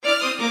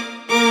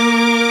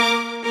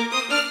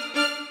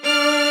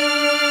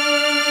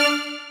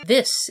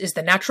This is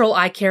the Natural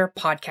Eye Care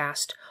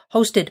Podcast,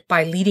 hosted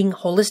by leading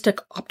holistic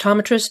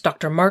optometrist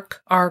Dr.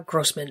 Mark R.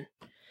 Grossman.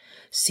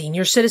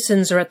 Senior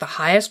citizens are at the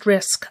highest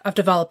risk of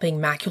developing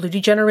macular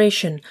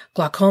degeneration,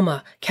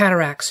 glaucoma,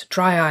 cataracts,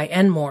 dry eye,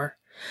 and more.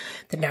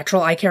 The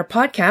Natural Eye Care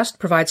Podcast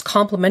provides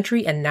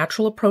complementary and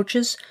natural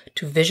approaches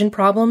to vision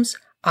problems,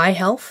 eye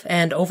health,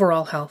 and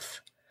overall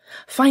health.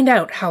 Find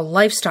out how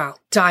lifestyle,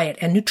 diet,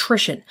 and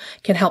nutrition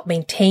can help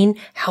maintain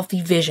healthy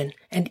vision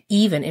and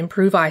even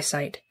improve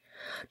eyesight.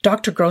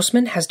 Dr.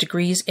 Grossman has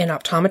degrees in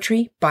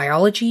optometry,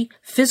 biology,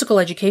 physical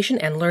education,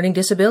 and learning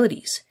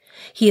disabilities.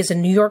 He is a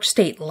New York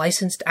State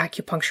licensed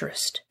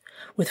acupuncturist.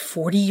 With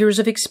 40 years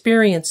of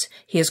experience,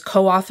 he has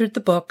co-authored the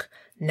book,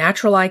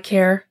 Natural Eye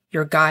Care,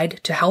 Your Guide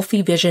to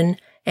Healthy Vision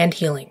and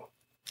Healing.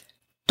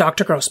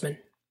 Dr. Grossman.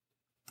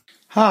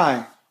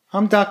 Hi,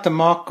 I'm Dr.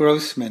 Mark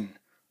Grossman,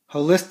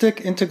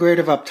 holistic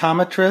integrative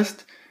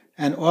optometrist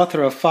and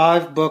author of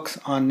 5 books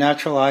on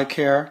natural eye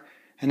care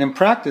and in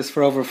practice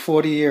for over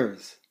 40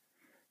 years.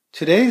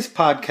 Today's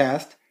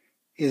podcast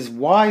is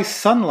why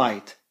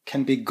sunlight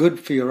can be good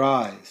for your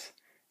eyes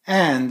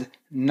and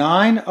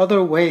 9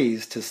 other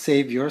ways to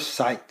save your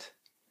sight.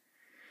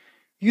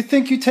 You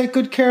think you take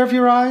good care of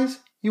your eyes?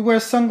 You wear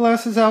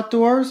sunglasses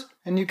outdoors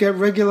and you get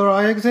regular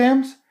eye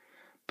exams?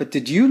 But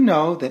did you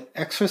know that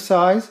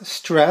exercise,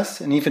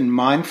 stress, and even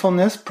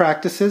mindfulness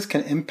practices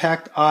can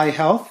impact eye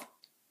health?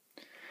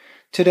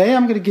 Today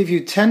I'm going to give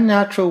you 10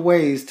 natural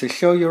ways to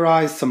show your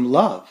eyes some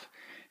love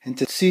and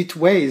to seek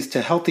ways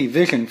to healthy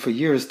vision for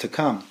years to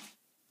come.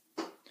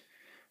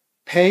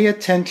 Pay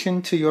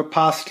attention to your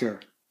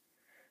posture.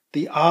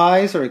 The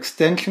eyes are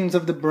extensions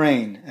of the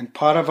brain and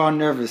part of our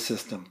nervous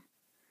system.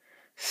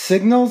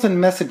 Signals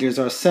and messages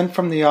are sent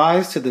from the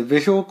eyes to the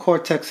visual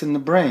cortex in the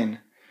brain,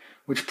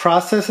 which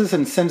processes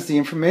and sends the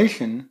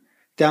information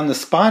down the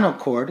spinal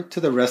cord to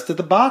the rest of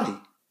the body.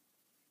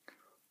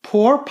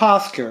 Poor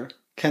posture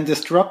can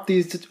disrupt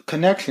these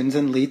connections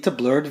and lead to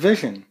blurred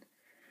vision.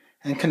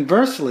 And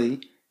conversely,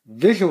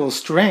 visual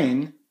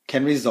strain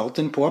can result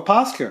in poor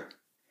posture.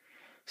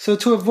 So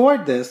to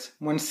avoid this,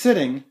 when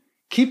sitting,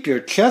 keep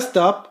your chest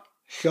up,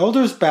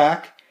 shoulders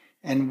back,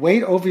 and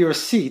weight over your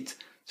seat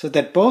so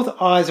that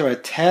both eyes are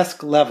at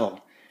task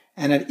level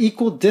and at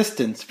equal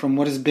distance from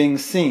what is being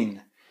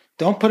seen.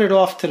 Don't put it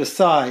off to the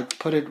side,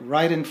 put it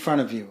right in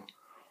front of you.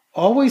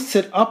 Always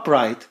sit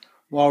upright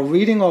while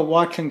reading or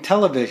watching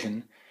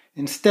television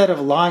instead of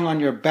lying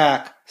on your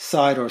back,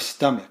 side, or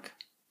stomach.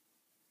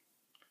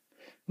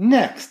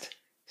 Next,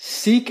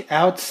 seek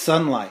out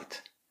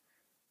sunlight.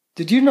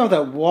 Did you know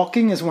that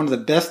walking is one of the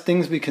best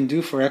things we can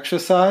do for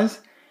exercise?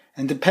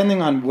 And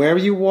depending on where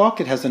you walk,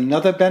 it has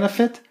another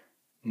benefit,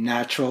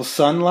 natural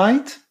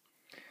sunlight.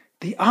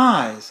 The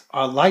eyes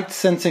are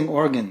light-sensing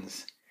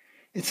organs.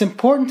 It's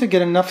important to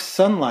get enough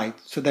sunlight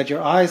so that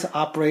your eyes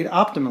operate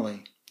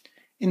optimally.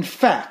 In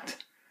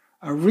fact,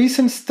 a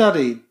recent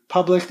study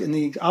published in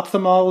the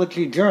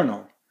Ophthalmology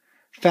Journal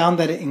found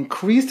that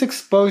increased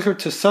exposure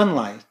to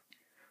sunlight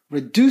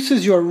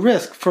reduces your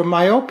risk for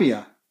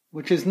myopia,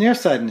 which is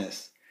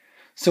nearsightedness.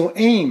 So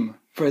aim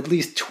for at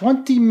least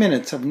 20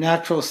 minutes of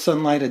natural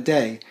sunlight a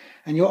day,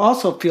 and you'll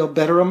also feel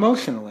better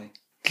emotionally.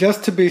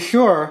 Just to be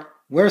sure,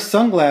 wear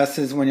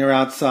sunglasses when you're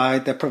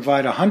outside that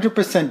provide 100%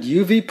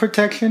 UV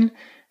protection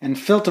and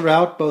filter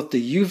out both the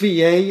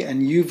UVA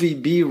and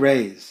UVB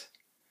rays.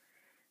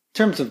 In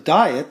terms of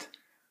diet,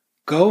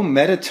 go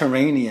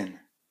Mediterranean.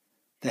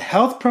 The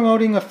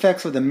health-promoting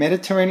effects of the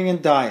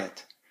Mediterranean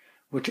diet,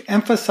 which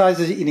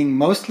emphasizes eating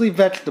mostly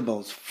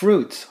vegetables,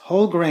 fruits,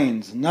 whole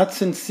grains,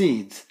 nuts, and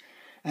seeds,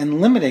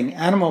 and limiting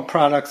animal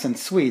products and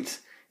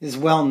sweets, is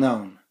well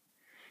known.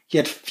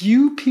 Yet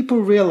few people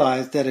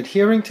realize that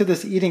adhering to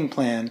this eating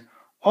plan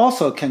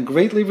also can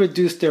greatly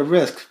reduce their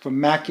risk for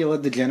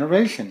macular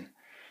degeneration,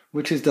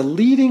 which is the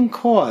leading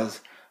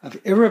cause of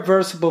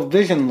irreversible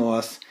vision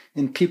loss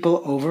in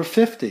people over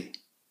 50.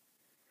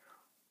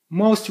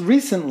 Most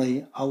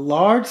recently, a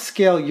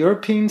large-scale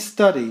European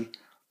study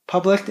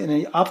published in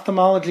the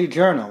Ophthalmology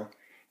Journal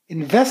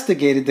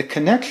investigated the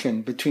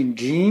connection between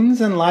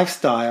genes and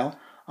lifestyle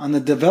on the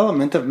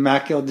development of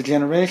macular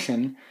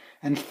degeneration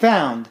and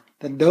found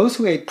that those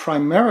who ate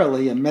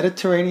primarily a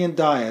Mediterranean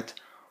diet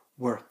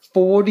were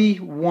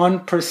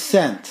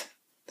 41%,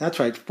 that's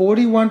right,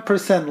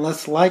 41%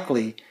 less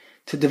likely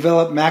to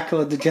develop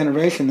macular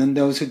degeneration than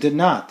those who did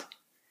not.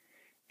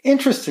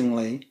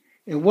 Interestingly,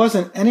 it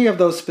wasn't any of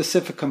those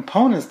specific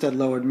components that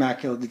lowered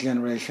macular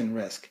degeneration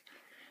risk.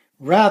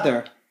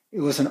 Rather, it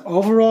was an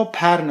overall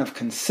pattern of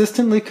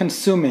consistently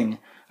consuming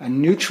a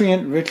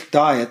nutrient-rich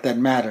diet that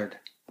mattered.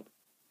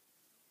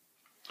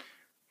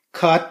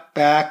 Cut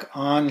back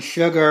on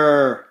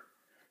sugar.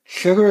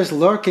 Sugar is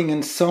lurking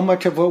in so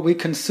much of what we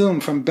consume,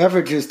 from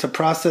beverages to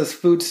processed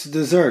foods to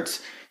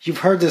desserts.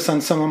 You've heard this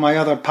on some of my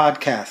other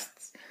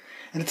podcasts.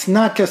 And it's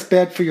not just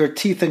bad for your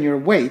teeth and your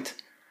weight.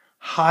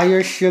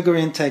 Higher sugar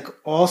intake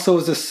also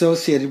is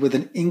associated with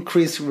an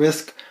increased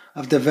risk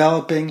of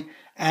developing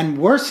and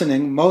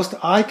worsening most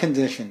eye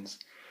conditions,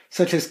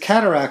 such as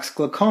cataracts,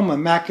 glaucoma,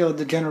 macular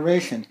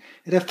degeneration.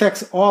 It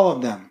affects all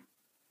of them.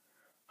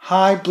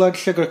 High blood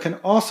sugar can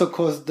also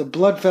cause the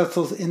blood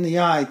vessels in the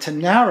eye to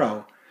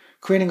narrow,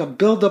 creating a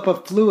buildup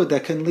of fluid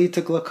that can lead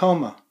to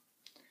glaucoma.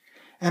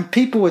 And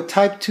people with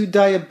type 2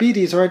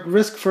 diabetes are at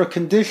risk for a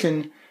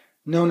condition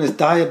known as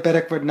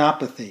diabetic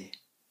retinopathy.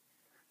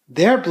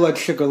 Their blood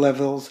sugar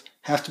levels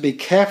have to be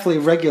carefully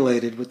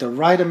regulated with the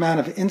right amount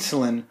of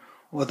insulin,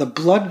 or the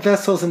blood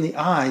vessels in the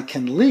eye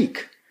can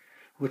leak,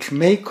 which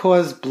may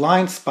cause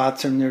blind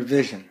spots in their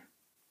vision.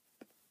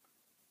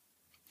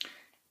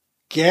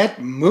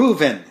 Get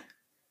moving!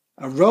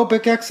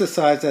 Aerobic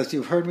exercise, as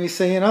you've heard me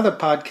say in other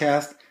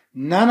podcasts,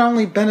 not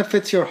only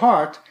benefits your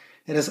heart,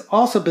 it has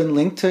also been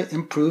linked to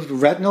improved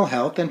retinal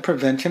health and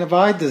prevention of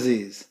eye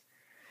disease.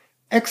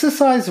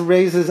 Exercise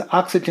raises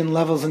oxygen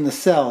levels in the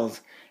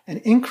cells and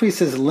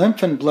increases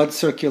lymph and blood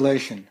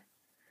circulation.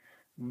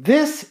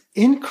 This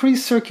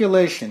increased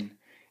circulation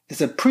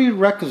is a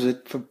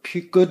prerequisite for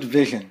good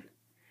vision.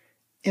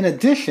 In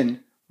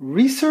addition,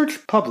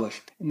 research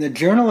published in the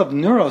Journal of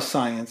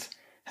Neuroscience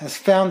has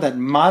found that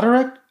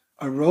moderate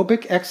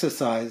aerobic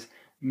exercise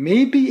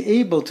may be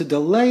able to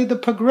delay the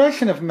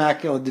progression of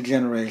macular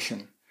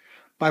degeneration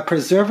by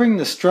preserving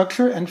the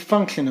structure and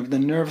function of the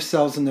nerve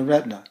cells in the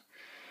retina.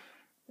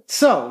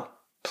 So,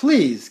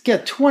 please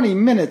get 20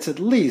 minutes at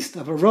least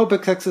of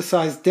aerobic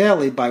exercise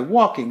daily by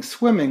walking,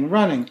 swimming,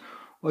 running,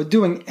 or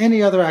doing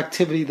any other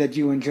activity that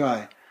you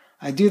enjoy.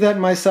 I do that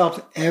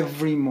myself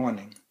every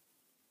morning.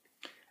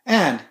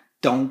 And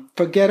don't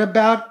forget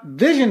about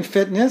vision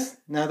fitness.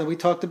 Now that we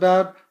talked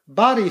about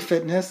body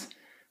fitness,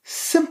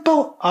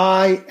 simple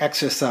eye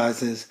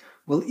exercises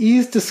will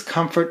ease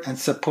discomfort and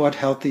support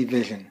healthy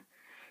vision.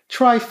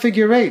 Try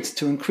figure eights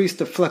to increase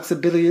the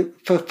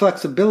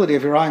flexibility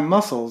of your eye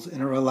muscles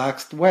in a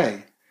relaxed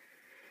way.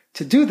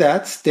 To do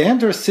that,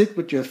 stand or sit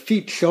with your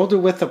feet shoulder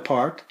width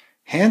apart,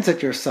 hands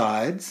at your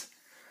sides.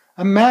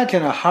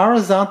 Imagine a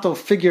horizontal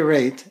figure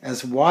eight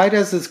as wide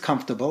as is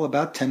comfortable,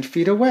 about 10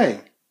 feet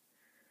away.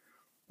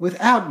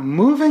 Without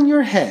moving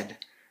your head,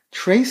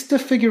 trace the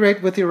figure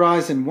eight with your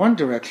eyes in one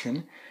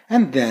direction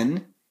and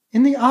then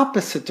in the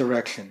opposite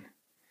direction.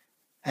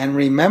 And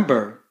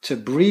remember to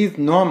breathe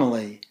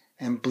normally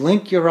and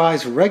blink your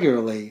eyes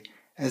regularly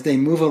as they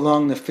move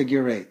along the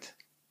figure eight.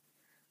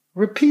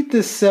 Repeat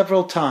this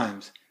several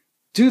times.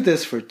 Do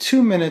this for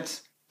 2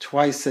 minutes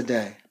twice a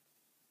day.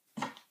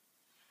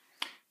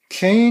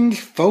 Change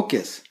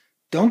focus.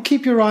 Don't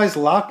keep your eyes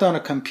locked on a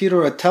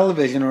computer or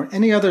television or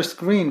any other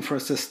screen for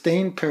a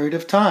sustained period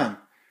of time.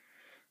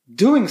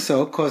 Doing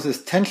so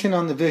causes tension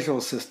on the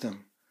visual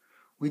system.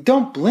 We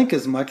don't blink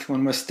as much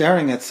when we're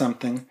staring at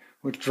something,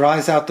 which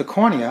dries out the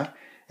cornea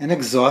and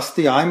exhausts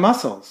the eye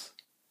muscles.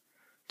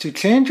 To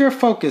change your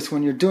focus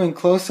when you're doing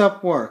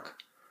close-up work,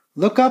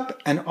 look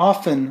up and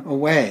often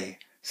away,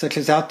 such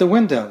as out the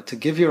window, to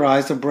give your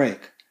eyes a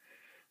break.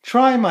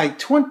 Try my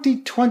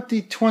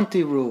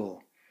 20-20-20 rule.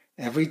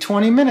 Every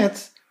 20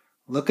 minutes,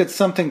 look at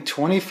something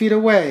 20 feet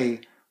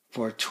away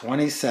for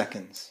 20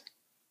 seconds.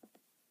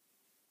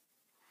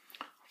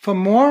 For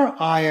more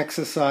eye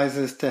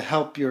exercises to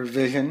help your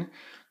vision,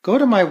 go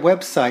to my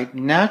website,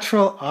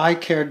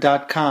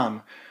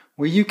 naturaleyecare.com,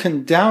 where you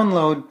can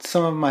download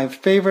some of my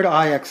favorite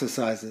eye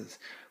exercises.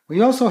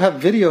 We also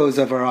have videos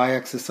of our eye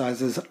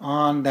exercises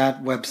on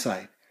that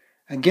website.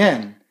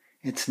 Again,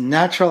 it's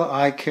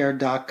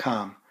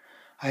naturaleyecare.com.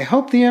 I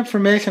hope the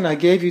information I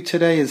gave you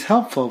today is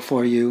helpful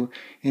for you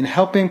in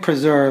helping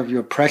preserve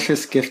your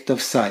precious gift of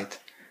sight.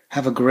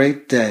 Have a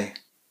great day.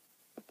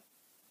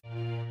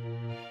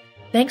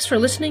 Thanks for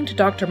listening to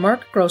Dr.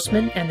 Mark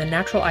Grossman and the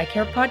Natural Eye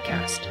Care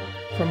Podcast.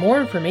 For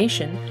more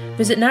information,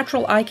 visit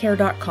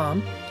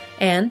naturaleyecare.com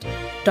and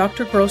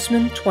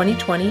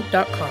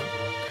drgrossman2020.com.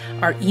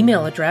 Our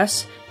email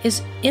address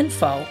is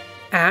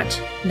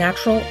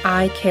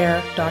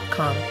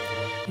info@naturaleyecare.com.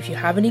 If you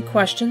have any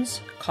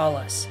questions, call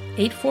us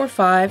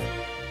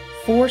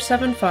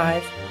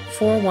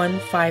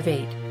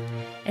 845-475-4158.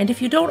 And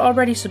if you don't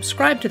already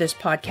subscribe to this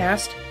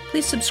podcast,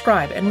 please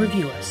subscribe and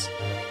review us.